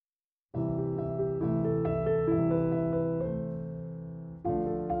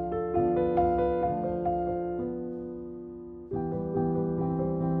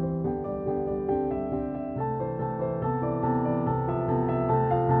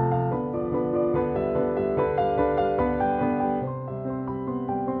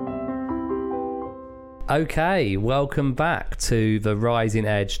Okay, welcome back to the Rising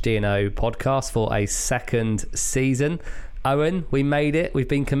Edge D&O podcast for a second season. Owen, we made it. We've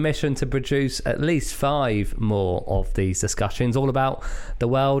been commissioned to produce at least 5 more of these discussions, all about the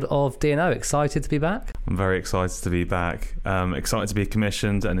world of D&O. Excited to be back? I'm very excited to be back. Excited to be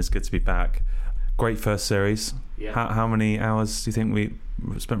commissioned, and it's good to be back. Great first series. Yeah. How many hours do you think we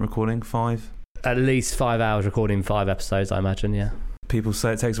spent recording? 5? At least 5 hours recording 5 episodes, I imagine, yeah. People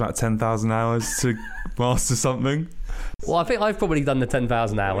say it takes about 10,000 hours to master something. Well, I think I've probably done the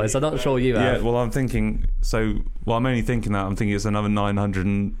 10,000 hours. I'm not sure you have. Yeah, well, I'm thinking... I'm only thinking that. I'm thinking it's another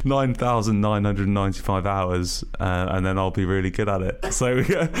 9,995 hours, and then I'll be really good at it. So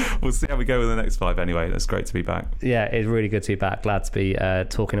we'll see how we go with the next 5 anyway. That's great to be back. Yeah, it's really good to be back. Glad to be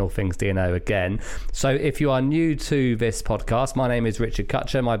talking all things D&O again. So if you are new to this podcast, my name is Richard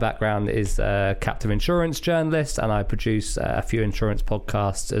Cutcher. My background is captive insurance journalist, and I produce a few insurance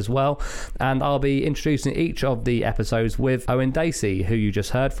podcasts as well. And I'll be introducing each of the episodes with Owen Dacey, who you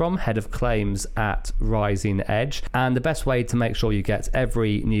just heard from, head of claims at Rising Edge. And the best way to make sure you get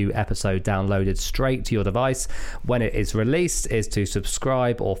every new episode downloaded straight to your device when it is released is to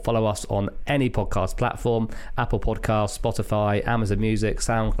subscribe or follow us on any podcast platform: Apple Podcasts, Spotify, Amazon Music,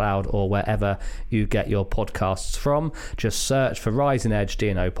 SoundCloud, or wherever you get your podcasts from. Just search for Rising Edge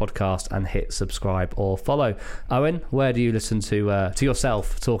D&O podcast and hit subscribe or follow. Owen, where do you listen to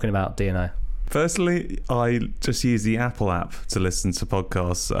yourself talking about D&O? Firstly, I just use the Apple app to listen to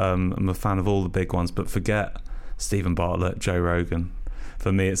podcasts. I'm a fan of all the big ones, but forget Stephen Bartlett, Joe Rogan.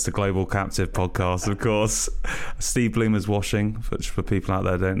 For me, it's the Global Captive podcast, of course. Steve Bloomer's Washing, which for people out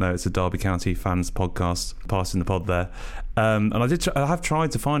there who don't know, it's a Derby County fans podcast, passing the pod there. And I have tried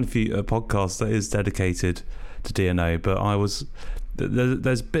to find a podcast that is dedicated to D&O, but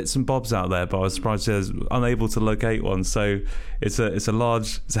there's bits and bobs out there, but I was surprised I was unable to locate one. So it's a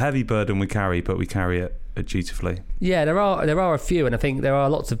heavy burden we carry, but we carry it dutifully. Yeah, there are a few, and I think there are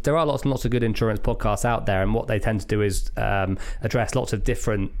lots and lots of good insurance podcasts out there, and what they tend to do is address lots of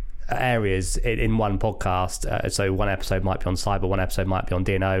different areas in one podcast. So one episode might be on cyber, one episode might be on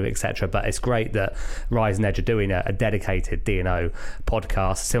D&O, etc. But it's great that Rising Edge are doing a dedicated D&O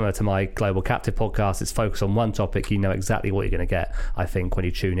podcast, similar to my Global Captive podcast. It's focused on one topic. You know exactly what you're going to get, I think, when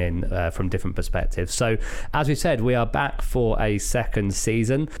you tune in from different perspectives. So as we said, we are back for a second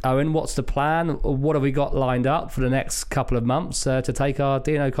season. Owen, what's the plan? What have we got lined up for the next couple of months to take our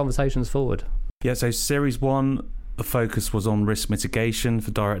D&O conversations forward? Yeah, so series 1, the focus was on risk mitigation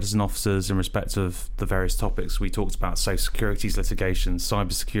for directors and officers in respect of the various topics we talked about: social securities litigation,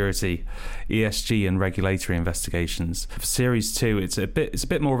 cybersecurity, ESG, and regulatory investigations. For series 2, it's a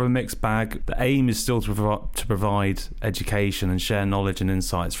bit more of a mixed bag. The aim is still to provide education and share knowledge and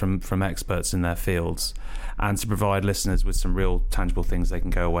insights from experts in their fields, and to provide listeners with some real tangible things they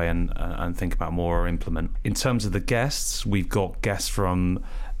can go away and think about more or implement. In terms of the guests, we've got guests from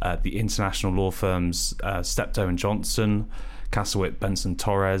the international law firms Steptoe and Johnson, Castlewhite Benson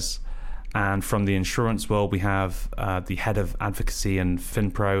Torres, and from the insurance world we have the head of advocacy and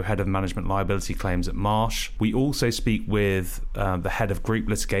FinPro, head of management liability claims at Marsh. We also speak with the head of group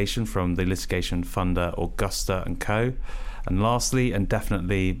litigation from the litigation funder Augusta & Co. And lastly, and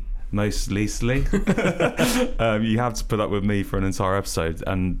definitely most leastly, you have to put up with me for an entire episode,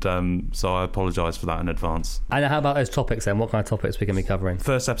 and so I apologise for that in advance. And how about those topics then? What kind of topics are we going to be covering?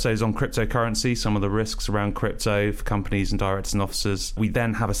 First episode is on cryptocurrency, some of the risks around crypto for companies and directors and officers. We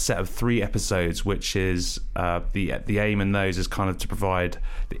then have a set of 3 episodes, which is the aim in those is kind of to provide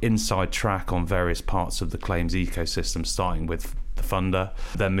the inside track on various parts of the claims ecosystem, starting with the funder,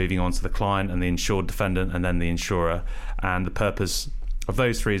 then moving on to the client and the insured defendant, and then the insurer. And the purpose of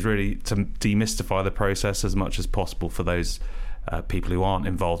those 3 is really to demystify the process as much as possible for those people who aren't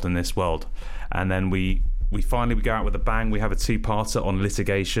involved in this world. And then we finally go out with a bang. We have a 2-parter on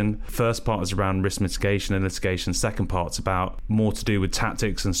litigation. First part is around risk mitigation and litigation. Second part's about more to do with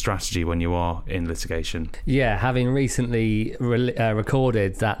tactics and strategy when you are in litigation. Yeah, having recently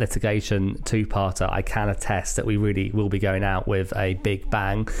recorded that litigation 2-parter, I can attest that we really will be going out with a big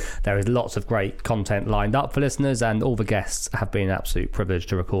bang. There is lots of great content lined up for listeners, and all the guests have been an absolute privilege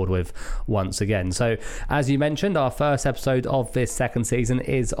to record with once again. So as you mentioned, our first episode of this second season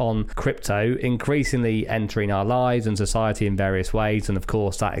is on crypto, increasingly entering our lives and society in various ways, and of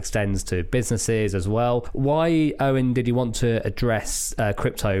course that extends to businesses as well. Why, Owen, did you want to address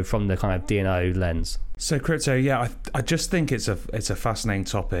crypto from the kind of D&O lens? So crypto, yeah, I just think it's a fascinating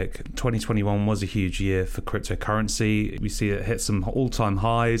topic. 2021 was a huge year for cryptocurrency. We see it hit some all-time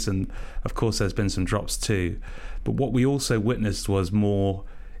highs, and of course there's been some drops too. But what we also witnessed was more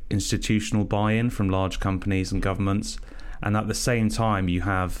institutional buy-in from large companies and governments, and at the same time you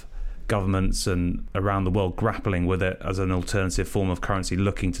have governments and around the world grappling with it as an alternative form of currency,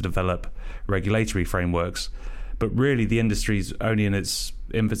 looking to develop regulatory frameworks. But really, the industry's only in its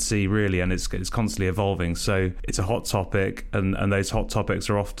infancy, really, and it's constantly evolving. So it's a hot topic, and those hot topics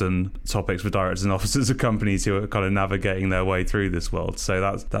are often topics for directors and officers of companies who are kind of navigating their way through this world.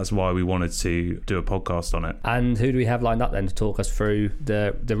 So that's why we wanted to do a podcast on it. And who do we have lined up then to talk us through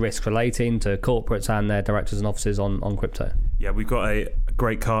the risk relating to corporates and their directors and officers on crypto? Yeah, we've got a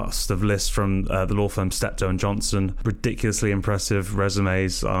great cast of lists from the law firm Steptoe & Johnson. Ridiculously impressive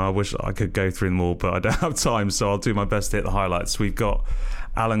resumes. I wish I could go through them all, but I don't have time, so I'll do my best to hit the highlights. We've got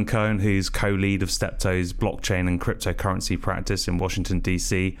Alan Cohen, who's co-lead of Steptoe's blockchain and cryptocurrency practice in Washington,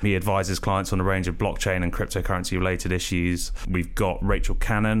 D.C. He advises clients on a range of blockchain and cryptocurrency-related issues. We've got Rachel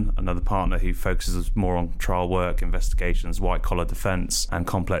Cannon, another partner who focuses more on trial work, investigations, white-collar defense, and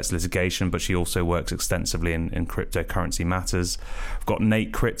complex litigation, but she also works extensively in cryptocurrency matters. We've got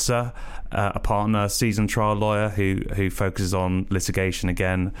Nate Kritzer, a partner, seasoned trial lawyer who focuses on litigation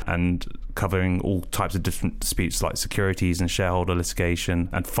again and covering all types of different disputes like securities and shareholder litigation.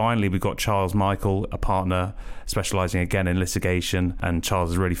 And finally, we've got Charles Michael, a partner specializing again in litigation. And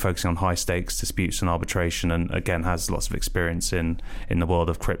Charles is really focusing on high stakes disputes and arbitration, and again has lots of experience in the world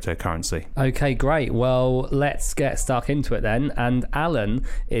of cryptocurrency. Okay, great. Well, let's get stuck into it then. And Alan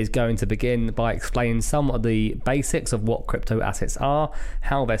is going to begin by explaining some of the basics of what crypto assets are,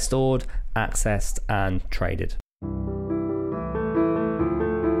 how they're stored, accessed, and traded.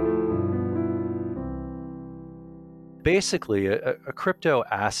 Basically, a crypto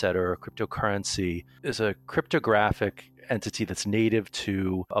asset or a cryptocurrency is a cryptographic entity that's native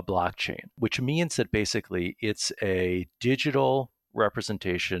to a blockchain, which means that basically it's a digital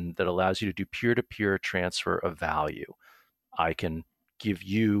representation that allows you to do peer-to-peer transfer of value. I can give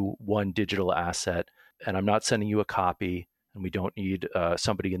you one digital asset, and I'm not sending you a copy, and we don't need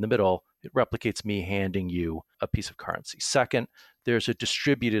somebody in the middle. It replicates me handing you a piece of currency. Second, there's a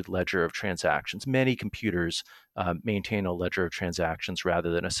distributed ledger of transactions. Many computers maintain a ledger of transactions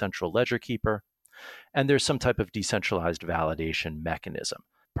rather than a central ledger keeper. And there's some type of decentralized validation mechanism,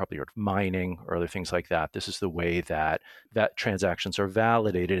 probably mining or other things like that. This is the way that transactions are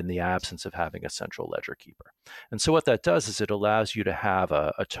validated in the absence of having a central ledger keeper. And so what that does is it allows you to have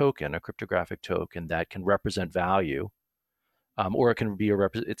a token, a cryptographic token that can represent value. Or it can be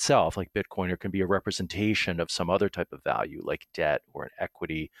itself, like Bitcoin, or it can be a representation of some other type of value, like debt or an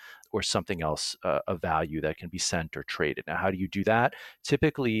equity or something else of value that can be sent or traded. Now, how do you do that?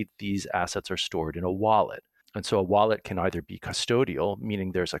 Typically, these assets are stored in a wallet. And so a wallet can either be custodial,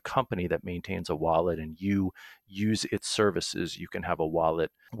 meaning there's a company that maintains a wallet and you use its services. You can have a wallet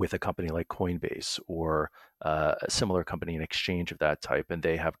with a company like Coinbase or a similar company, an exchange of that type, and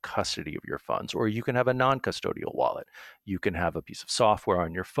they have custody of your funds. Or you can have a non-custodial wallet. You can have a piece of software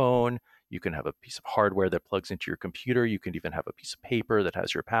on your phone. You can have a piece of hardware that plugs into your computer. You can even have a piece of paper that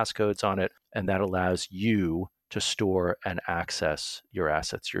has your passcodes on it. And that allows you to store and access your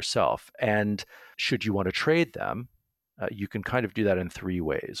assets yourself. And should you want to trade them, you can kind of do that in three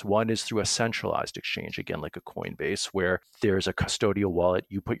ways. One is through a centralized exchange, again, like a Coinbase, where there's a custodial wallet.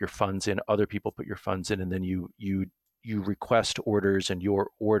 You put your funds in, other people put your funds in, and then you request orders, and your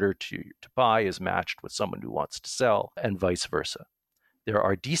order to buy is matched with someone who wants to sell, and vice versa. There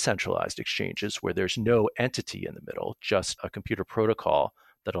are decentralized exchanges where there's no entity in the middle, just a computer protocol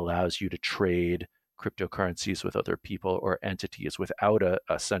that allows you to trade cryptocurrencies with other people or entities without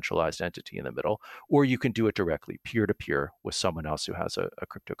a centralized entity in the middle, or you can do it directly, peer-to-peer, with someone else who has a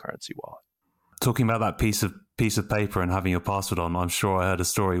cryptocurrency wallet. Talking about that piece of paper and having your password on, I'm sure I heard a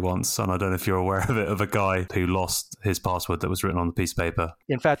story once, and I don't know if you're aware of it, of a guy who lost his password that was written on the piece of paper.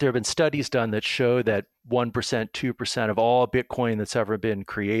 In fact, there have been studies done that show that 1%, 2% of all Bitcoin that's ever been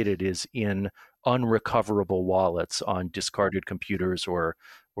created is in unrecoverable wallets on discarded computers or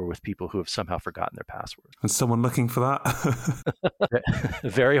with people who have somehow forgotten their password. Is someone looking for that?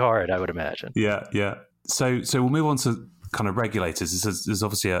 Very hard, I would imagine. Yeah. So we'll move on to kind of regulators. There's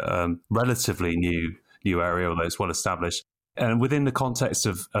obviously a relatively new area, although it's well established. And within the context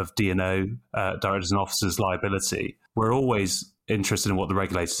of D&O, directors and officers liability, we're always interested in what the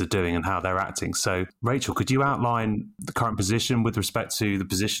regulators are doing and how they're acting. So, Rachel, could you outline the current position with respect to the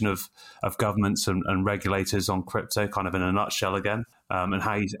position of governments and regulators on crypto, kind of in a nutshell again, and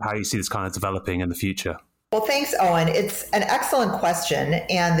how you see this kind of developing in the future? Well, thanks, Owen. It's an excellent question.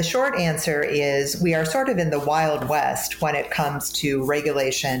 And the short answer is we are sort of in the Wild West when it comes to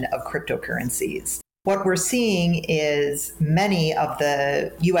regulation of cryptocurrencies. What we're seeing is many of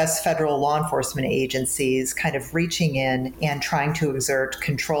the U.S. federal law enforcement agencies kind of reaching in and trying to exert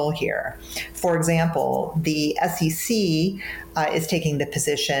control here. For example, the SEC is taking the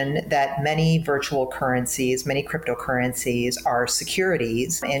position that many virtual currencies, many cryptocurrencies are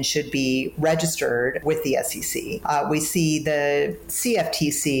securities and should be registered with the SEC. We see the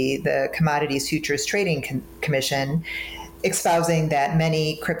CFTC, the Commodities Futures Trading Commission, espousing that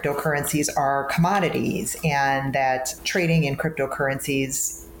many cryptocurrencies are commodities and that trading in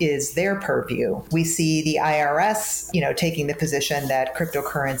cryptocurrencies is their purview. We see the IRS, taking the position that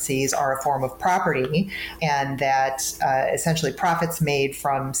cryptocurrencies are a form of property and that essentially profits made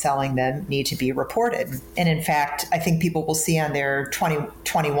from selling them need to be reported. And in fact, I think people will see on their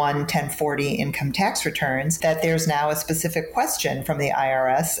 2021 1040 income tax returns that there's now a specific question from the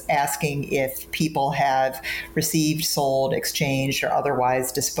IRS asking if people have received, sold, exchanged, or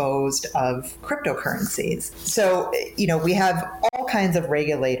otherwise disposed of cryptocurrencies. So, we have all kinds of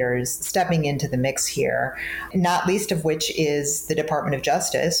regulators stepping into the mix here, not least of which is the Department of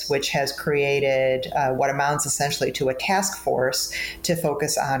Justice, which has created what amounts essentially to a task force to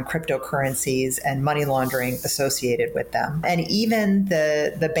focus on cryptocurrencies and money laundering associated with them. And even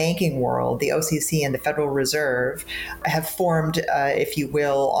the banking world, the OCC and the Federal Reserve have formed, if you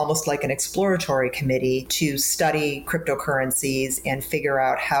will, almost like an exploratory committee to study cryptocurrencies and figure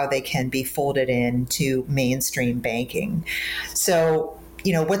out how they can be folded into mainstream banking. So,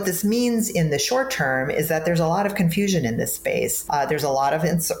 what this means in the short term is that there's a lot of confusion in this space. There's a lot of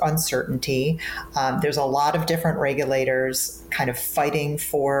uncertainty. There's a lot of different regulators kind of fighting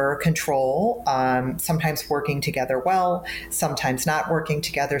for control, sometimes working together well, sometimes not working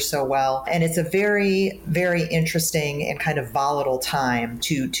together so well. And it's a very, very interesting and kind of volatile time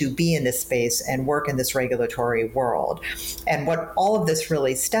to be in this space and work in this regulatory world. And what all of this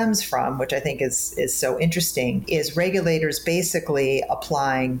really stems from, which I think is so interesting, is regulators basically applying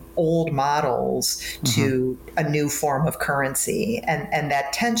old models to a new form of currency. And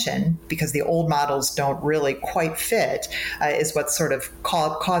that tension, because the old models don't really quite fit, is what's sort of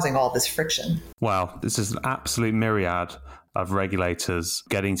causing all this friction. Wow, this is an absolute myriad of regulators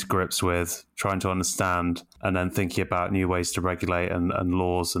getting to grips with, trying to understand, and then thinking about new ways to regulate and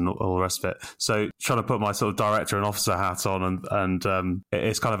laws and all the rest of it. So trying to put my sort of director and officer hat on, and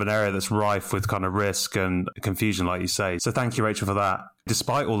it's kind of an area that's rife with kind of risk and confusion, like you say. So thank you, Rachel, for that.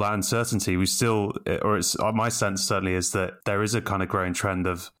 Despite all that uncertainty, we still, or it's my sense certainly is that there is a kind of growing trend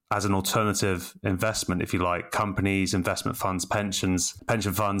of, as an alternative investment, if you like, companies, investment funds, pension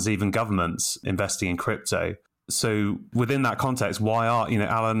funds, even governments investing in crypto. So within that context, why are,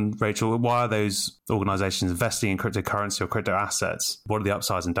 Alan, Rachel, why are those organizations investing in cryptocurrency or crypto assets? What are the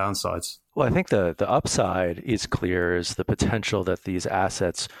upsides and downsides? Well, I think the upside is clear, is the potential that these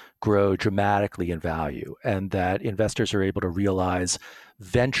assets grow dramatically in value and that investors are able to realize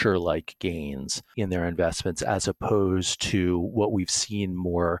venture-like gains in their investments as opposed to what we've seen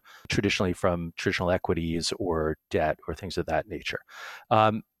more traditionally from traditional equities or debt or things of that nature.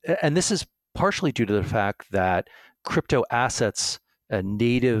 And this is partially due to the fact that crypto assets,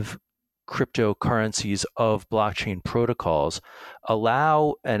 native cryptocurrencies of blockchain protocols,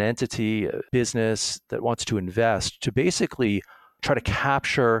 allow an entity, a business that wants to invest to basically try to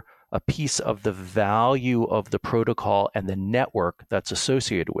capture a piece of the value of the protocol and the network that's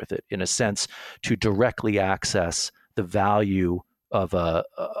associated with it, in a sense, to directly access the value of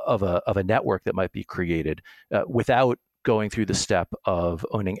a network that might be created without going through the step of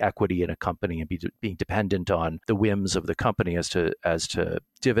owning equity in a company and being dependent on the whims of the company as to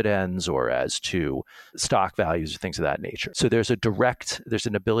dividends or as to stock values or things of that nature. So there's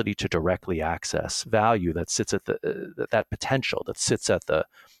an ability to directly access value that sits at that potential that sits at the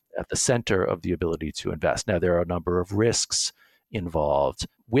center of the ability to invest. Now, there are a number of risks involved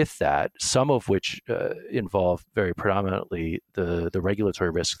with that, some of which involve very predominantly the regulatory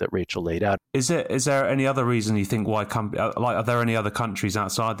risk that Rachel laid out. Is there any other reason you think why are there any other countries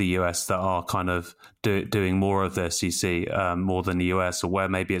outside the US that are kind of doing more of this, you see, more than the US, or where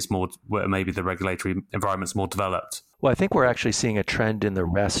maybe the regulatory environment's more developed? Well, I think we're actually seeing a trend in the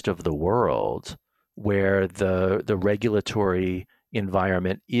rest of the world where the regulatory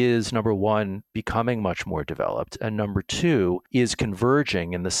environment is, number one, becoming much more developed, and number two, is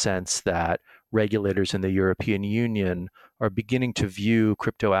converging in the sense that regulators in the European Union are beginning to view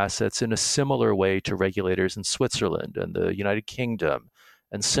crypto assets in a similar way to regulators in Switzerland and the United Kingdom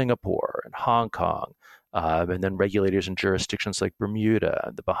and Singapore and Hong Kong, and then regulators in jurisdictions like Bermuda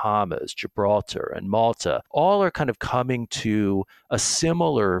and the Bahamas, Gibraltar and Malta, all are kind of coming to a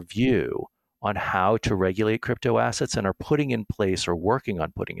similar view on how to regulate crypto assets and are putting in place or working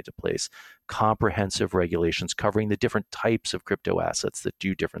on putting into place comprehensive regulations covering the different types of crypto assets that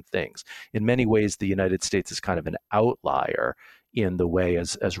do different things. In many ways, the United States is kind of an outlier in the way,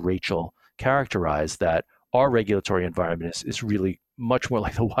 as Rachel characterized, that our regulatory environment is really much more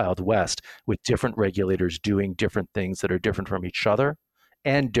like the Wild West, with different regulators doing different things that are different from each other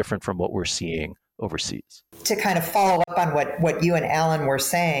and different from what we're seeing overseas. To kind of follow up on what you and Alan were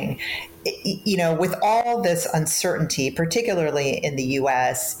saying, with all this uncertainty, particularly in the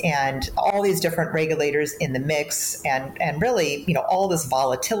US, and all these different regulators in the mix, and really, all this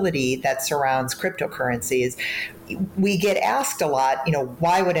volatility that surrounds cryptocurrencies, we get asked a lot,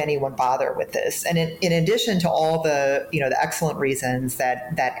 why would anyone bother with this? And in addition to all the, the excellent reasons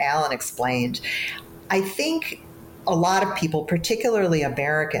that Alan explained, I think a lot of people, particularly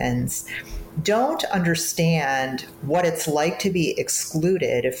Americans, don't understand what it's like to be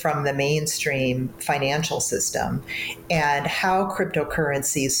excluded from the mainstream financial system and how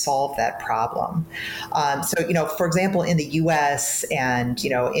cryptocurrencies solve that problem. So, for example, in the US and,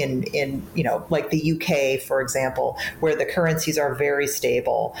 in like the UK, for example, where the currencies are very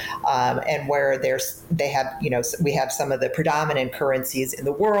stable, and where we have some of the predominant currencies in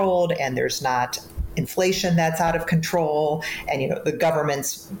the world, and there's not inflation that's out of control, and, the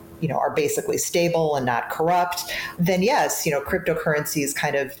government's are basically stable and not corrupt, then yes, cryptocurrencies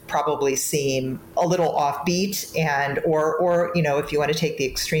kind of probably seem a little offbeat, and or if you want to take the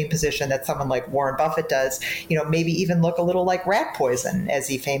extreme position that someone like Warren Buffett does, maybe even look a little like rat poison, as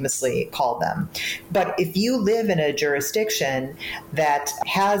he famously called them. But if you live in a jurisdiction that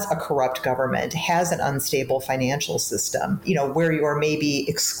has a corrupt government, has an unstable financial system, where you are maybe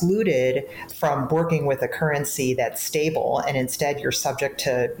excluded from working with a currency that's stable, and instead you're subject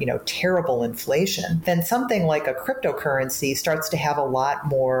to, terrible inflation, then something like a cryptocurrency starts to have a lot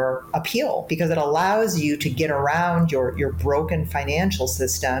more appeal, because it allows you to get around your broken financial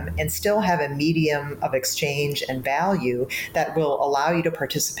system and still have a medium of exchange and value that will allow you to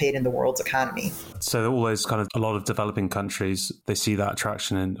participate in the world's economy. So all those a lot of developing countries, they see that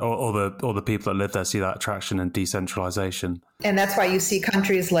attraction in, or the people that live there see that attraction in decentralization. And that's why you see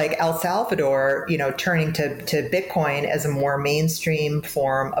countries like El Salvador, turning to Bitcoin as a more mainstream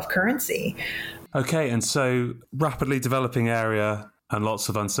form of currency. Okay, and so rapidly developing area and lots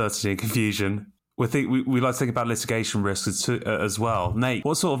of uncertainty and confusion. We like to think about litigation risks as well. Nate,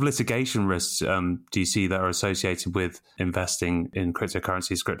 what sort of litigation risks do you see that are associated with investing in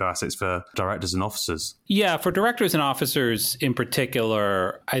cryptocurrencies, crypto assets for directors and officers? Yeah, for directors and officers in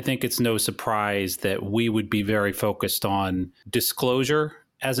particular, I think it's no surprise that we would be very focused on disclosure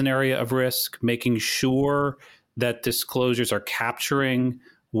as an area of risk, making sure that disclosures are capturing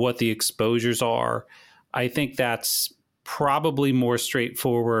what the exposures are. I think that's probably more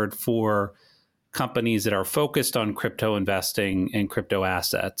straightforward for companies that are focused on crypto investing and crypto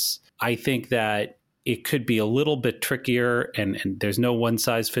assets. I think that it could be a little bit trickier, and there's no one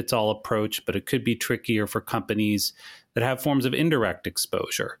size fits all approach, but it could be trickier for companies that have forms of indirect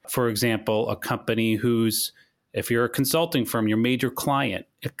exposure. For example, a company whose, if you're a consulting firm, your major client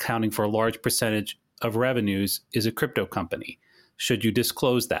accounting for a large percentage of revenues is a crypto company. Should you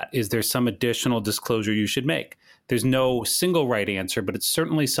disclose that? Is there some additional disclosure you should make? There's no single right answer, but it's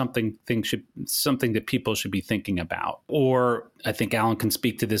certainly something that people should be thinking about. Or I think Alan can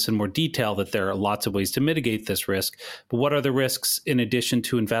speak to this in more detail, that there are lots of ways to mitigate this risk. But what are the risks in addition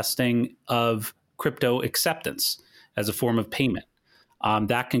to investing of crypto acceptance as a form of payment?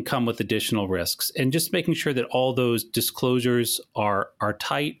 That can come with additional risks. And just making sure that all those disclosures are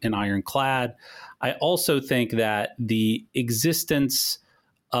tight and ironclad. I also think that the existence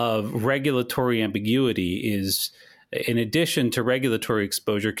of regulatory ambiguity is, in addition to regulatory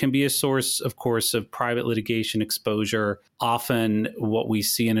exposure, can be a source, of course, of private litigation exposure. Often what we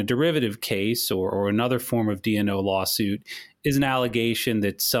see in a derivative case or another form of D&O lawsuit is an allegation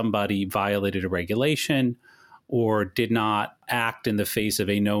that somebody violated a regulation or did not act in the face of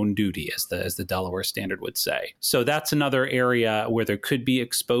a known duty, as the Delaware standard would say. So that's another area where there could be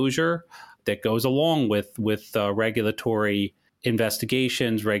exposure that goes along with regulatory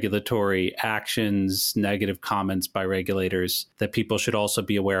investigations, regulatory actions, negative comments by regulators that people should also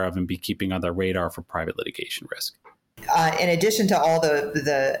be aware of and be keeping on their radar for private litigation risk. in addition to all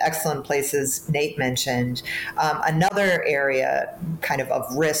the excellent places Nate mentioned, another area kind of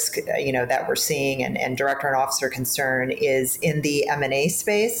risk, that we're seeing and director and officer concern is in the M&A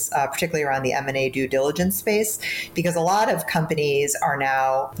space, particularly around the M&A due diligence space, because a lot of companies are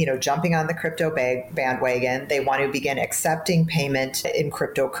now, jumping on the crypto bandwagon. They want to begin accepting payment in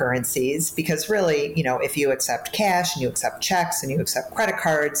cryptocurrencies because really, if you accept cash and you accept checks and you accept credit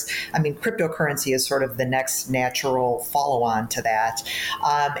cards, cryptocurrency is sort of the next natural follow-on to that.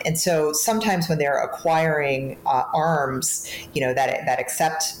 And so sometimes when they're acquiring arms, that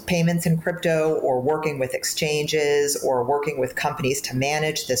accept payments in crypto or working with exchanges or working with companies to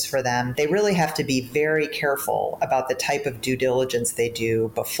manage this for them, they really have to be very careful about the type of due diligence they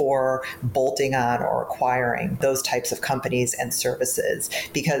do before bolting on or acquiring those types of companies and services.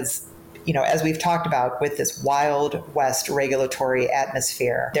 Because as we've talked about with this Wild West regulatory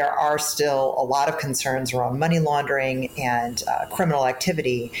atmosphere, there are still a lot of concerns around money laundering and criminal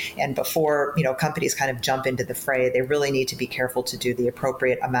activity. And before, companies kind of jump into the fray, they really need to be careful to do the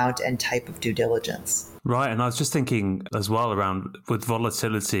appropriate amount and type of due diligence. Right. And I was just thinking as well around with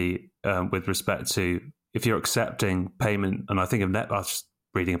volatility with respect to if you're accepting payment, and I think of I was just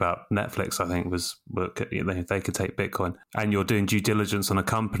reading about Netflix, I think they could take Bitcoin, and you're doing due diligence on a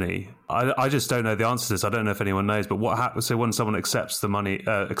company. I just don't know the answer to this. I don't know if anyone knows, but what happens? So when someone accepts the money,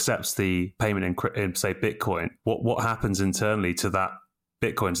 accepts the payment in say Bitcoin, what happens internally to that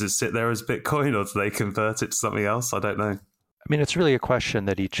Bitcoin? Does it sit there as Bitcoin, or do they convert it to something else? I don't know. It's really a question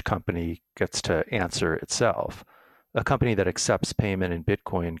that each company gets to answer itself. A company that accepts payment in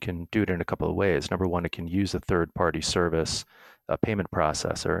Bitcoin can do it in a couple of ways. Number one, it can use a third-party service, a payment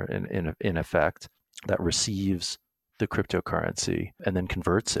processor, in effect, that receives the cryptocurrency and then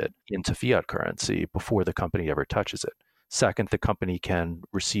converts it into fiat currency before the company ever touches it. Second, the company can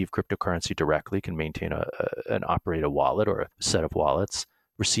receive cryptocurrency directly, can maintain and operate a wallet or a set of wallets,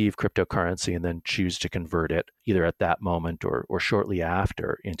 receive cryptocurrency, and then choose to convert it either at that moment or shortly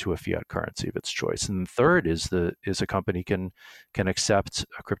after into a fiat currency of its choice. And third is a company can accept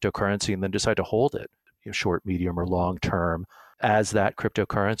a cryptocurrency and then decide to hold it, short, medium, or long term as that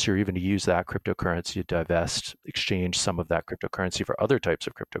cryptocurrency, or even to use that cryptocurrency to divest, exchange some of that cryptocurrency for other types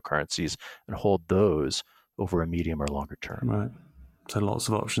of cryptocurrencies and hold those over a medium or longer term. Right. So lots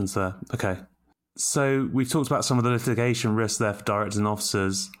of options there. Okay. So we've talked about some of the litigation risks there for directors and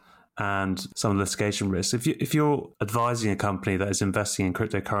officers and some of the litigation risks. If you're advising a company that is investing in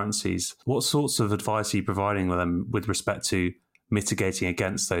cryptocurrencies, what sorts of advice are you providing with them with respect to mitigating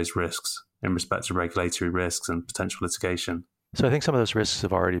against those risks in respect to regulatory risks and potential litigation? So I think some of those risks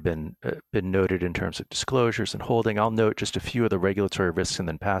have already been noted in terms of disclosures and holding. I'll note just a few of the regulatory risks and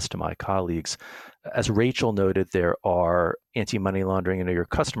then pass to my colleagues. As Rachel noted, there are anti-money laundering and your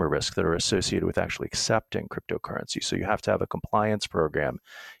customer risks that are associated with actually accepting cryptocurrency. So you have to have a compliance program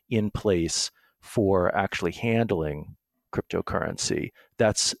in place for actually handling cryptocurrency.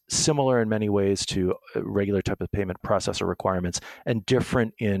 That's similar in many ways to a regular type of payment processor requirements and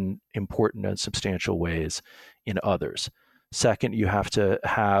different in important and substantial ways in others. Second, you have to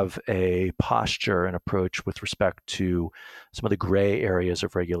have a posture and approach with respect to some of the gray areas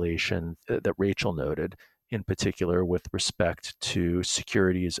of regulation that Rachel noted, in particular with respect to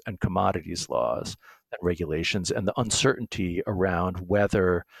securities and commodities laws and regulations and the uncertainty around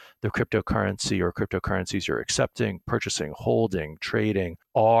whether the cryptocurrency or cryptocurrencies you're accepting, purchasing, holding, trading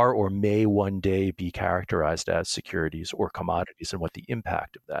are or may one day be characterized as securities or commodities and what the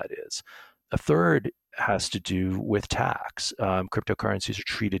impact of that is. A third has to do with tax. Cryptocurrencies are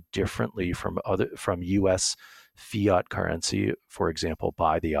treated differently from U.S. fiat currency, for example,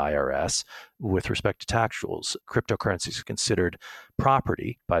 by the IRS with respect to tax rules. Cryptocurrencies are considered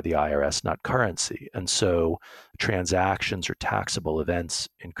property by the IRS, not currency. And so transactions or taxable events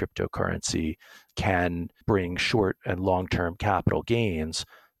in cryptocurrency can bring short and long-term capital gains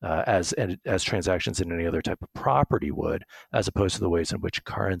as transactions in any other type of property would, as opposed to the ways in which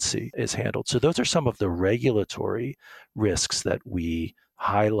currency is handled. So those are some of the regulatory risks that we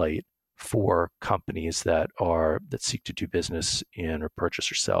highlight for companies that seek to do business in or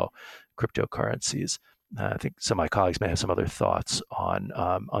purchase or sell cryptocurrencies. I think some of my colleagues may have some other thoughts on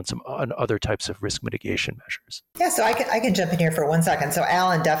other types of risk mitigation measures. Yeah, so I can jump in here for 1 second. So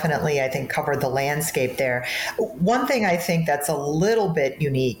Alan definitely, I think, covered the landscape there. One thing I think that's a little bit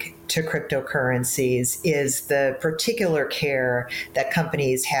unique to cryptocurrencies is the particular care that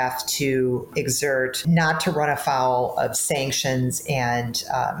companies have to exert not to run afoul of sanctions and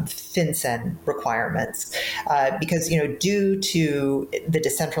FinCEN requirements. Because, due to the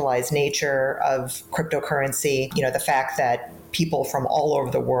decentralized nature of cryptocurrency, the fact that people from all over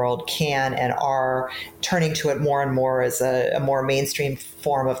the world can and are turning to it more and more as a more mainstream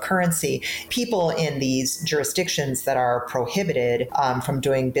form of currency. People in these jurisdictions that are prohibited from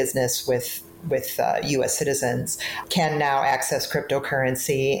doing business with U.S. citizens can now access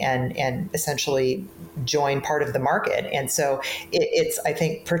cryptocurrency and essentially join part of the market. And so it's, I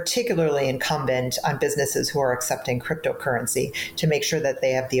think, particularly incumbent on businesses who are accepting cryptocurrency to make sure that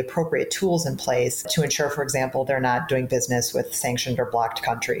they have the appropriate tools in place to ensure, for example, they're not doing business with sanctioned or blocked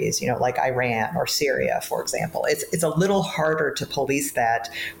countries, like Iran or Syria, for example. It's a little harder to police that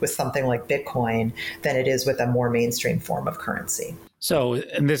with something like Bitcoin than it is with a more mainstream form of currency. So,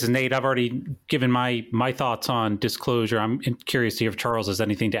 and this is Nate. I've already given my thoughts on disclosure. I'm curious to hear if Charles has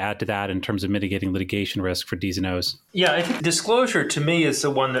anything to add to that in terms of mitigating litigation risk for Ds and Os. Yeah, I think disclosure to me is the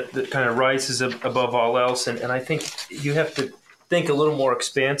one that kind of rises above all else. And I think you have to think a little more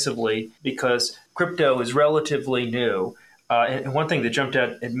expansively because crypto is relatively new. And one thing that jumped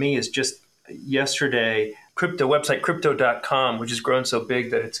out at me is just yesterday, crypto website crypto.com, which has grown so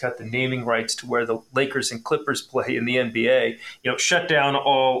big that it's got the naming rights to where the Lakers and Clippers play in the NBA, shut down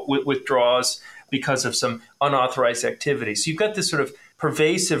all withdrawals because of some unauthorized activity. So you've got this sort of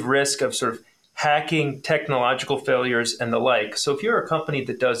pervasive risk of sort of hacking, technological failures, and the like. So if you're a company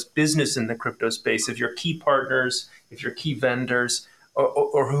that does business in the crypto space, if your key partners, if your key vendors,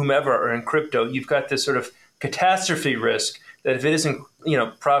 or whomever are in crypto, you've got this sort of catastrophe risk that if it isn't,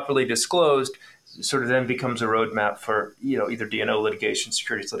 properly disclosed, sort of then becomes a roadmap for, either D&O litigation,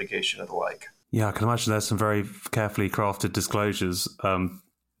 securities litigation, or the like. Yeah, I can imagine there's some very carefully crafted disclosures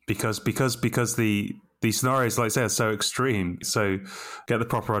because these scenarios, like I say, are so extreme. So get the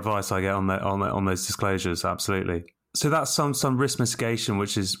proper advice I get on those disclosures, absolutely. So that's some risk mitigation,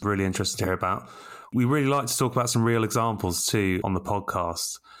 which is really interesting to hear about. We really like to talk about some real examples too on the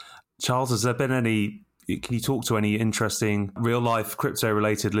podcast. Charles, has there been can you talk to any interesting real-life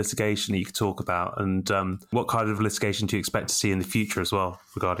crypto-related litigation that you could talk about? And what kind of litigation do you expect to see in the future as well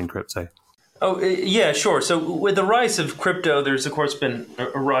regarding crypto? Oh, yeah, sure. So with the rise of crypto, there's, of course, been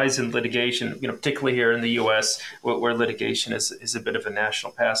a rise in litigation, particularly here in the U.S., where litigation is a bit of a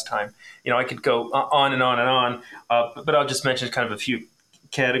national pastime. I could go on and on and on, but I'll just mention kind of a few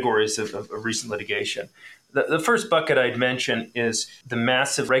categories of recent litigation. The first bucket I'd mention is the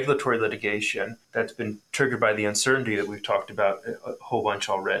massive regulatory litigation that's been triggered by the uncertainty that we've talked about a whole bunch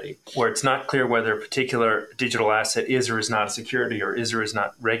already, where it's not clear whether a particular digital asset is or is not a security or is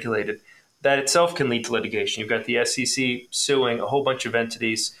not regulated. That itself can lead to litigation. You've got the SEC suing a whole bunch of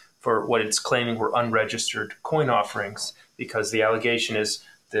entities for what it's claiming were unregistered coin offerings because the allegation is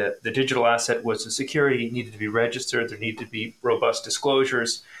the digital asset was a security, needed to be registered, there needed to be robust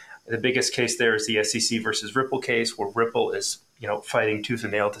disclosures. The biggest case there is the SEC versus Ripple case, where Ripple is, fighting tooth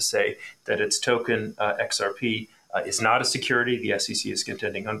and nail to say that its token XRP is not a security. The SEC is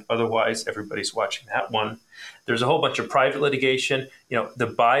contending otherwise. Everybody's watching that one. There's a whole bunch of private litigation.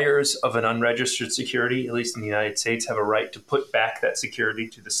 The buyers of an unregistered security, at least in the United States, have a right to put back that security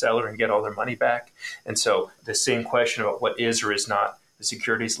to the seller and get all their money back. And so the same question about what is or is not the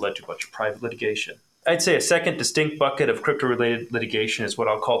security has led to a bunch of private litigation. I'd say a second distinct bucket of crypto-related litigation is what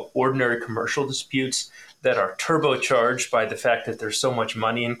I'll call ordinary commercial disputes that are turbocharged by the fact that there's so much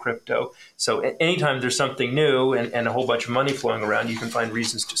money in crypto. So anytime there's something new and a whole bunch of money flowing around, you can find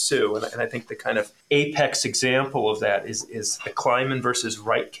reasons to sue. And I think the kind of apex example of that is the Kleiman versus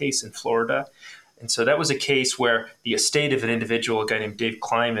Wright case in Florida. And so that was a case where the estate of an individual, a guy named Dave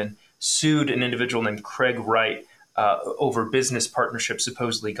Kleiman, sued an individual named Craig Wright over business partnerships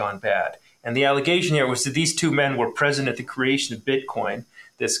supposedly gone bad. And the allegation here was that these two men were present at the creation of Bitcoin.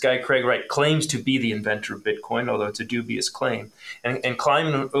 This guy, Craig Wright, claims to be the inventor of Bitcoin, although it's a dubious claim. And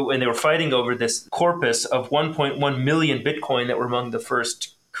Kleiman, when they were fighting over this corpus of 1.1 million Bitcoin that were among the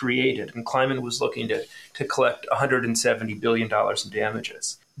first created, and Kleiman was looking to collect $170 billion in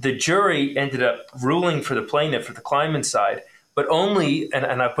damages. The jury ended up ruling for the plaintiff, for the Kleiman side, but only,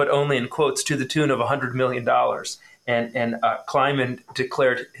 and I put only in quotes, to the tune of $100 million. And Kleiman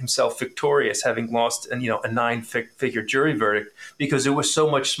declared himself victorious, having lost a 9-figure jury verdict because it was so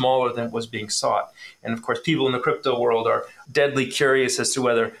much smaller than was being sought. And of course, people in the crypto world are deadly curious as to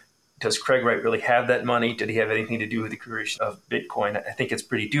whether does Craig Wright really have that money? Did he have anything to do with the creation of Bitcoin? I think it's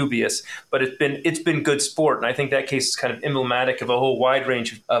pretty dubious, but it's been good sport. And I think that case is kind of emblematic of a whole wide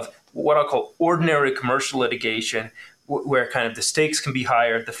range of what I'll call ordinary commercial litigation, where kind of the stakes can be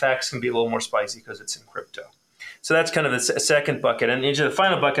higher, the facts can be a little more spicy because it's in crypto. So that's kind of the second bucket. And the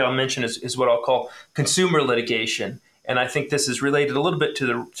final bucket I'll mention is what I'll call consumer litigation. And I think this is related a little bit to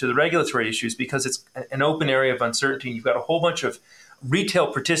the regulatory issues because it's an open area of uncertainty. You've got a whole bunch of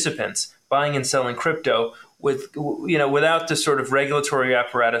retail participants buying and selling crypto without the sort of regulatory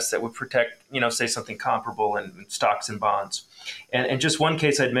apparatus that would protect, say something comparable in stocks and bonds. And just one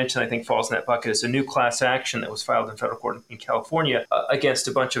case I'd mention, I think falls in that bucket, is a new class action that was filed in federal court in California against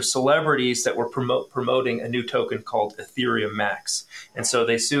a bunch of celebrities that were promoting a new token called Ethereum Max. And so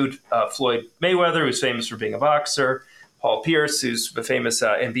they sued Floyd Mayweather, who's famous for being a boxer, Paul Pierce, who's a famous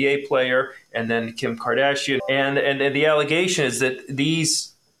NBA player, and then Kim Kardashian. And the allegation is that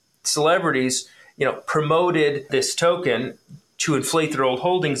these celebrities, promoted this token to inflate their old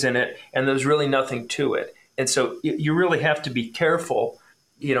holdings in it, and there's really nothing to it. And so you really have to be careful,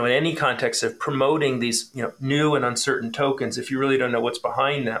 in any context of promoting these, new and uncertain tokens if you really don't know what's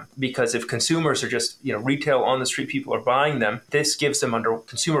behind them. Because if consumers are just, retail on the street people are buying them, this gives them, under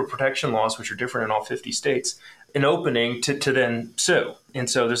consumer protection laws, which are different in all 50 states, an opening to then sue. And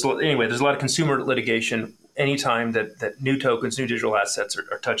so there's a lot of consumer litigation anytime that new tokens, new digital assets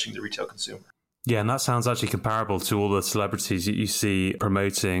are touching the retail consumer. Yeah, and that sounds actually comparable to all the celebrities you see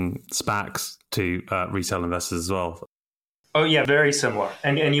promoting SPACs to retail investors as well. Oh, yeah, very similar.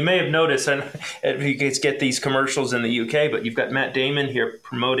 And you may have noticed, and you guys get these commercials in the UK, but you've got Matt Damon here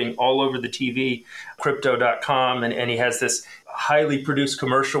promoting all over the TV, Crypto.com, and he has this highly produced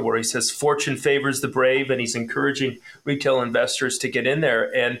commercial where he says fortune favors the brave, and he's encouraging retail investors to get in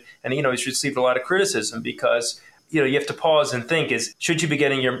there. And he's received a lot of criticism because, you have to pause and think, should you be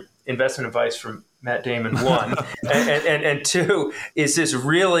getting your investment advice from Matt Damon, one, and two, is this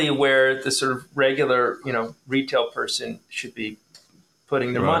really where the sort of regular, retail person should be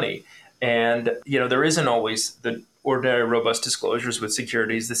putting their money? And, there isn't always the ordinary robust disclosures with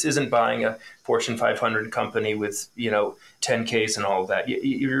securities. This isn't buying a Fortune 500 company with, 10Ks and all of that.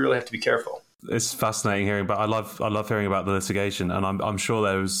 You really have to be careful. It's fascinating hearing, but I love hearing about the litigation, and I'm sure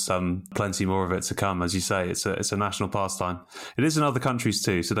there was plenty more of it to come. As you say, it's a national pastime. It is in other countries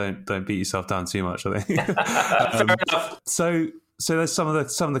too, so don't beat yourself down too much, I think. Fair enough. So there's some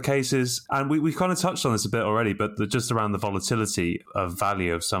of the cases, and we kind of touched on this a bit already, but just around the volatility of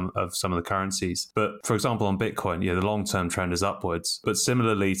value of some of the currencies. But for example, on Bitcoin, the long-term trend is upwards. But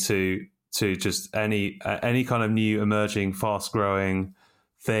similarly to just any kind of new emerging, fast-growing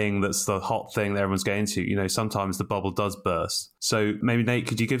thing that's the hot thing that everyone's getting to, sometimes the bubble does burst. So maybe, Nate,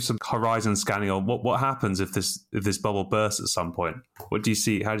 could you give some horizon scanning on what happens if this bubble bursts at some point? What do you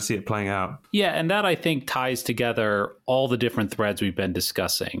see? How do you see it playing out? Yeah, and that I think ties together all the different threads we've been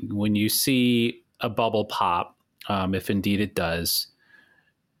discussing. When you see a bubble pop, if indeed it does,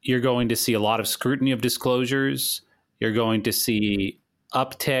 you're going to see a lot of scrutiny of disclosures. You're going to see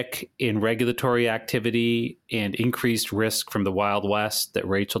uptick in regulatory activity and increased risk from the Wild West that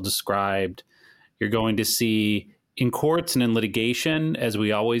Rachel described. You're going to see in courts and in litigation, as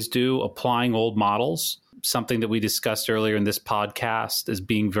we always do, applying old models, something that we discussed earlier in this podcast as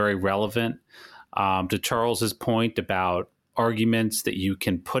being very relevant. To Charles's point about arguments that you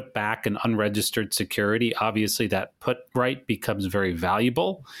can put back an unregistered security, obviously that put right becomes very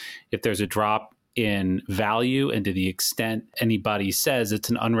valuable. If there's a drop in value, and to the extent anybody says it's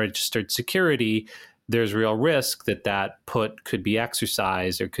an unregistered security, there's real risk that put could be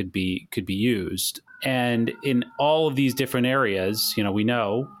exercised or could be used. And in all of these different areas, we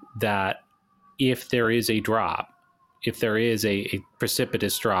know that if there is a drop, if there is a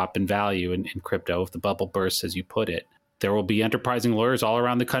precipitous drop in value in crypto, if the bubble bursts, as you put it, there will be enterprising lawyers all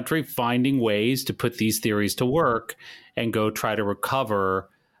around the country finding ways to put these theories to work and go try to recover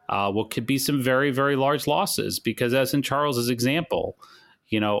what could be some very, very large losses. Because as in Charles's example,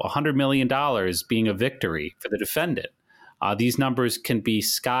 $100 million being a victory for the defendant. These numbers can be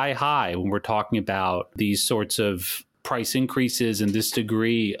sky high when we're talking about these sorts of price increases and this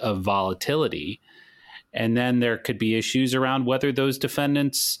degree of volatility. And then there could be issues around whether those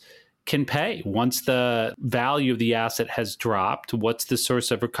defendants can pay. Once the value of the asset has dropped, what's the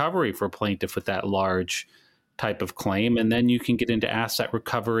source of recovery for a plaintiff with that large type of claim? And then you can get into asset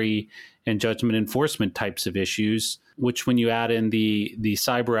recovery and judgment enforcement types of issues, which when you add in the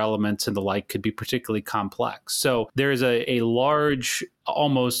cyber elements and the like could be particularly complex. So there's a large,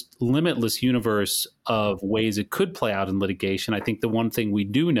 almost limitless universe of ways it could play out in litigation. I think the one thing we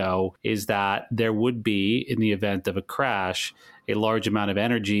do know is that there would be, in the event of a crash, a large amount of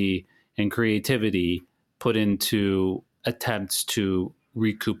energy and creativity put into attempts to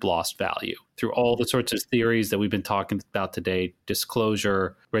recoup lost value through all the sorts of theories that we've been talking about today: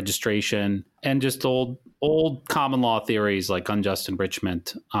 disclosure, registration, and just old common law theories like unjust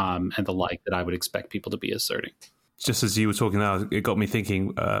enrichment and the like that I would expect people to be asserting. Just as you were talking now, it got me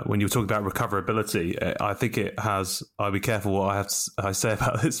thinking when you were talking about recoverability, I think it has, I'll be careful what I say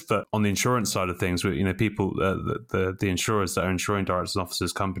about this, but on the insurance side of things, people, the insurers that are insuring directors and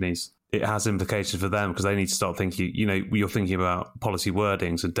officers companies, it has implications for them because they need to start thinking, you're thinking about policy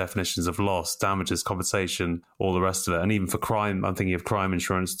wordings and definitions of loss, damages, compensation, all the rest of it. And even for crime, I'm thinking of crime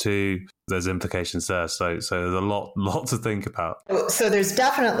insurance too. There's implications there. So there's a lot to think about. So there's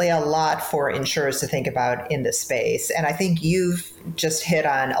definitely a lot for insurers to think about in this space. And I think you've just hit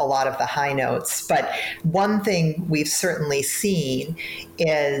on a lot of the high notes. But one thing we've certainly seen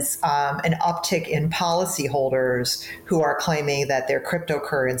is an uptick in policyholders who are claiming that their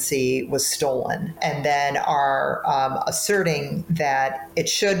cryptocurrency was stolen and then are asserting that it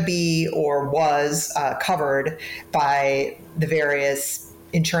should be or was covered by the various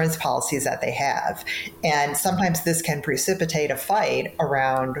insurance policies that they have. And sometimes this can precipitate a fight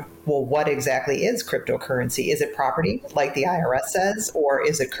around, well, what exactly is cryptocurrency? Is it property, like the IRS says, or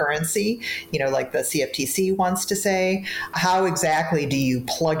is it currency, like the CFTC wants to say? How exactly do you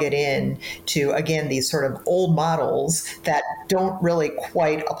plug it in to, again, these sort of old models that don't really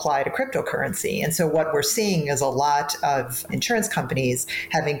quite apply to cryptocurrency? And so what we're seeing is a lot of insurance companies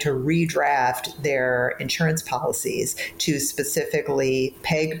having to redraft their insurance policies to specifically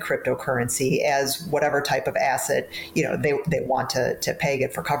peg cryptocurrency as whatever type of asset, they want to peg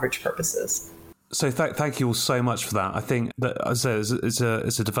it for coverage purposes. So thank you all so much for that. I think that, as I said,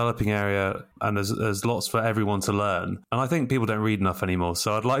 it's a developing area and there's lots for everyone to learn. And I think people don't read enough anymore.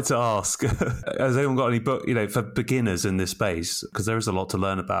 So I'd like to ask, has anyone got any book, for beginners in this space? Because there is a lot to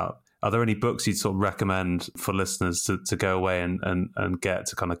learn about. Are there any books you'd sort of recommend for listeners to go away and get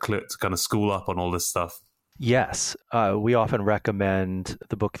to kind of school up on all this stuff? Yes. We often recommend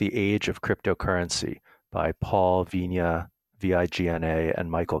the book The Age of Cryptocurrency by Paul Vigna, Vigna,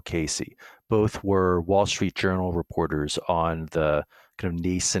 and Michael Casey. Both were Wall Street Journal reporters on the kind of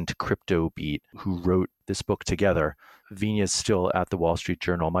nascent crypto beat who wrote this book together. Vigna is still at the Wall Street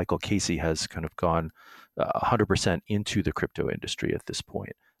Journal. Michael Casey has kind of gone 100% into the crypto industry at this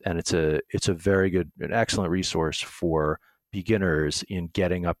point. And it's a very good, an excellent resource for beginners in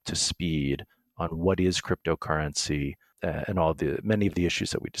getting up to speed on what is cryptocurrency and many of the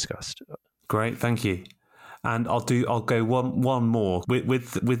issues that we discussed. Great, thank you. And I'll go one more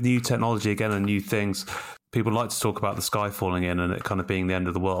with new technology again and new things. People like to talk about the sky falling in and it kind of being the end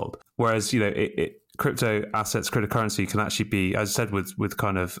of the world. Whereas crypto assets, cryptocurrency can actually be, as I said, with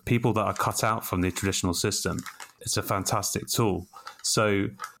kind of people that are cut out from the traditional system. It's a fantastic tool. So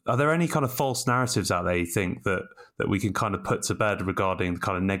are there any kind of false narratives out there you think that we can kind of put to bed regarding the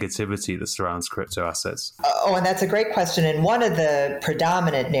kind of negativity that surrounds crypto assets? And that's a great question. And one of the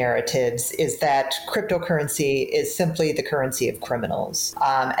predominant narratives is that cryptocurrency is simply the currency of criminals.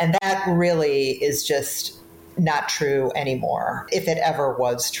 And that really is just not true anymore, if it ever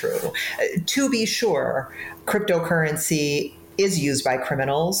was true. To be sure, cryptocurrency is used by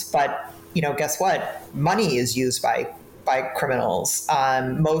criminals, but guess what? Money is used by criminals.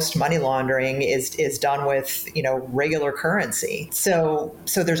 Most money laundering is done with regular currency. So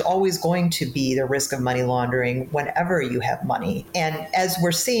there's always going to be the risk of money laundering whenever you have money. And as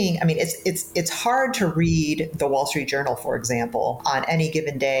we're seeing, it's hard to read the Wall Street Journal, for example, on any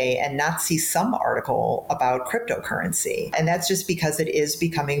given day and not see some article about cryptocurrency. And that's just because it is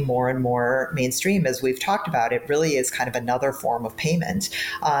becoming more and more mainstream. As we've talked about, it really is kind of another form of payment.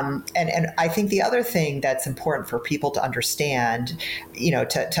 And I think the other thing that's important for people to understand,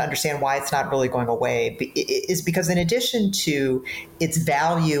 to understand why it's not really going away is because in addition to its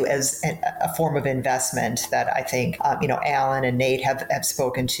value as a form of investment that I think, Alan and Nate have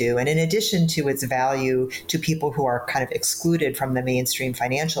spoken to, and in addition to its value to people who are kind of excluded from the mainstream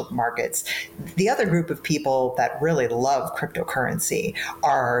financial markets, the other group of people that really love cryptocurrency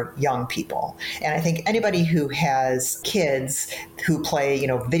are young people. And I think anybody who has kids who play,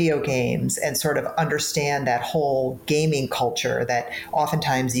 video games and sort of understand that whole gaming culture that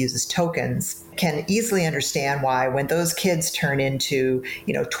oftentimes uses tokens can easily understand why when those kids turn into,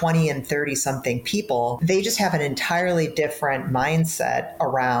 20 and 30 something people, they just have an entirely different mindset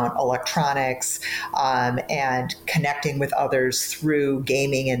around electronics and connecting with others through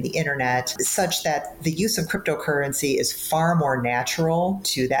gaming and the internet, such that the use of cryptocurrency is far more natural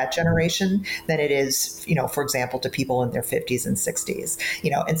to that generation than it is, for example, to people in their 50s and 60s,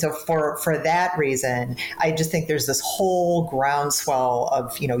 and so for that reason, I just think there's this whole groundswell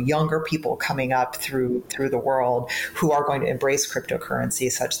of, younger people coming up through the world who are going to embrace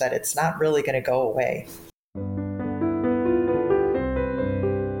cryptocurrency such that it's not really going to go away.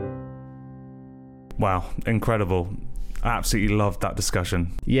 Wow, incredible. I absolutely loved that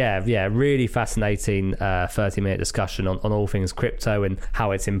discussion. Yeah, really fascinating 30-minute discussion on all things crypto and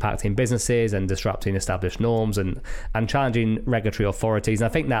how it's impacting businesses and disrupting established norms and challenging regulatory authorities. And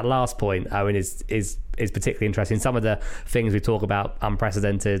I think that last point, Owen, is particularly interesting. Some of the things we talk about,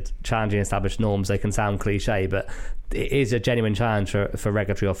 unprecedented, challenging established norms, they can sound cliche, but it is a genuine challenge for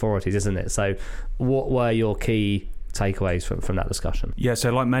regulatory authorities, isn't it? So what were your key takeaways from that discussion? Yeah,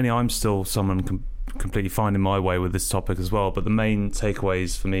 so like many, I'm still someone completely finding my way with this topic as well, but the main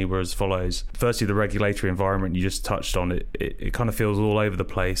takeaways for me were as follows. Firstly, the regulatory environment you just touched on, it kind of feels all over the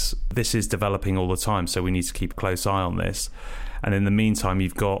place. This is developing all the time, so we need to keep a close eye on this. And in the meantime,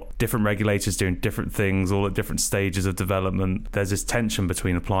 you've got different regulators doing different things, all at different stages of development. There's this tension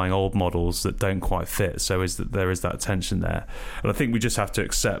between applying old models that don't quite fit. So there is that tension there. And I think we just have to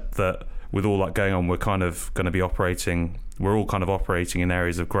accept that with all that going on, we're all kind of operating in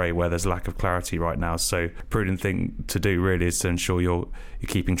areas of grey where there's lack of clarity right now. So prudent thing to do really is to ensure you're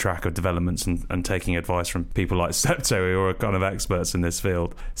keeping track of developments and taking advice from people like Septo, who are kind of experts in this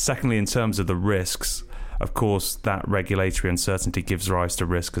field. Secondly, in terms of the risks, of course, that regulatory uncertainty gives rise to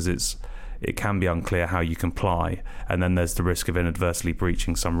risk because it can be unclear how you comply, and then there's the risk of inadvertently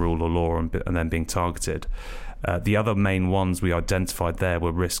breaching some rule or law and then being targeted. The other main ones we identified there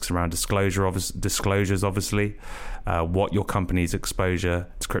were risks around disclosures, obviously, what your company's exposure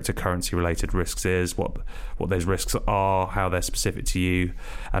to cryptocurrency related risks is, what those risks are, how they're specific to you,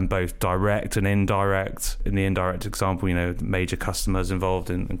 and both direct and indirect. In the indirect example, major customers involved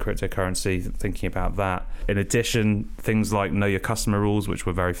in cryptocurrency, thinking about that. In addition, things like know your customer rules, which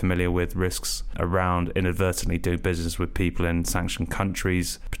we're very familiar with, risks around inadvertently doing business with people in sanctioned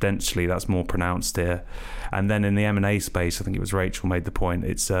countries. Potentially that's more pronounced here. And then in the M&A space, I think it was Rachel made the point,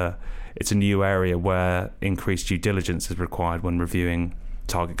 it's a new area where increased due diligence is required when reviewing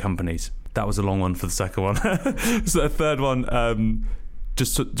target companies. That was a long one for the second one. So the third one,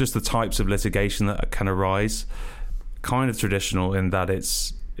 just the types of litigation that can arise. Kind of traditional in that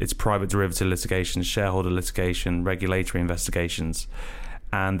it's private derivative litigation, shareholder litigation, regulatory investigations,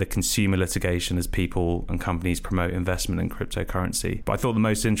 and the consumer litigation as people and companies promote investment in cryptocurrency. But I thought the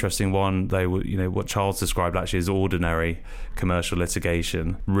most interesting one, though, what Charles described actually as ordinary commercial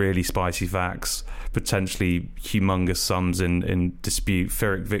litigation, really spicy facts, potentially humongous sums in dispute,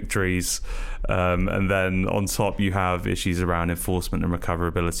 Pyrrhic victories, and then on top you have issues around enforcement and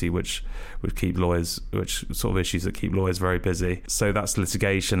recoverability, which sort of issues that keep lawyers very busy. So that's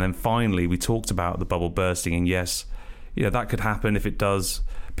litigation. And finally, we talked about the bubble bursting, and yes, that could happen. If it does,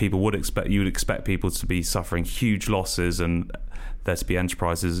 you would expect people to be suffering huge losses and there to be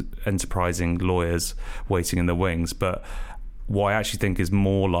enterprising lawyers waiting in the wings. But what I actually think is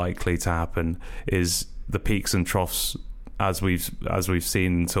more likely to happen is the peaks and troughs as we've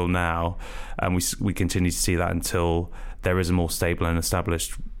seen until now, and we continue to see that until there is a more stable and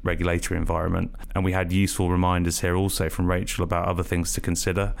established regulatory environment. And we had useful reminders here also from Rachel about other things to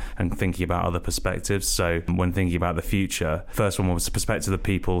consider and thinking about other perspectives. So when thinking about the future, first one was the perspective of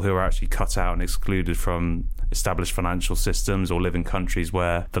people who are actually cut out and excluded from established financial systems or live in countries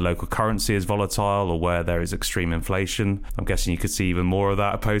where the local currency is volatile or where there is extreme inflation. I'm guessing you could see even more of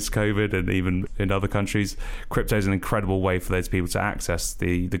that post-COVID and even in other countries. Crypto is an incredible way for those people to access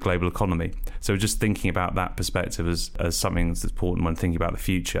the global economy. So just thinking about that perspective as something that's important when thinking about the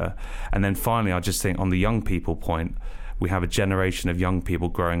future. And then finally, I just think on the young people point, we have a generation of young people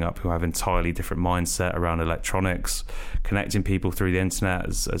growing up who have entirely different mindset around electronics, connecting people through the internet,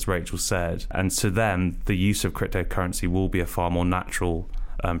 as Rachel said. And to them, the use of cryptocurrency will be a far more natural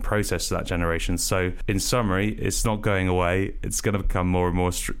process to that generation. So in summary, it's not going away. It's going to become more and more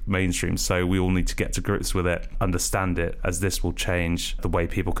mainstream. So we all need to get to grips with it, understand it, as this will change the way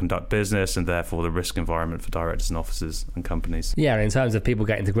people conduct business and therefore the risk environment for directors and officers and companies. Yeah, and in terms of people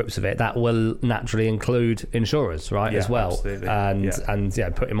getting to grips with it, that will naturally include insurers, right, as well. Absolutely.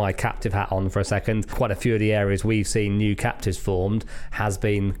 And putting my captive hat on for a second, quite a few of the areas we've seen new captives formed has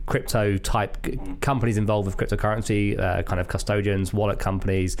been crypto type companies involved with cryptocurrency, kind of custodians, wallet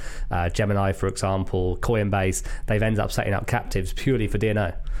companies, Gemini, for example, Coinbase. They've ended up setting up captives purely for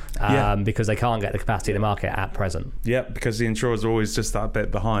D&O because they can't get the capacity in the market at present. Yeah, because the insurers are always just that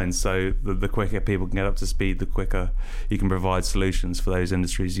bit behind. So the quicker people can get up to speed, the quicker you can provide solutions for those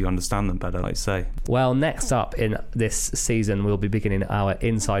industries. You understand them better, like you say. Well, next up in this season, we'll be beginning our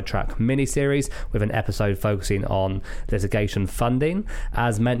Inside Track mini-series with an episode focusing on litigation funding.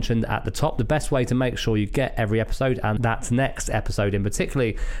 As mentioned at the top, the best way to make sure you get every episode, and that next episode in particular,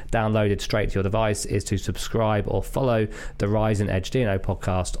 downloaded straight to your device, is to subscribe or follow the Rising Edge D&O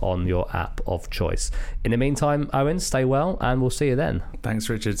podcast on your app of choice. In the meantime, Owen, stay well and we'll see you then. Thanks,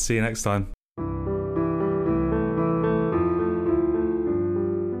 Richard. See you next time.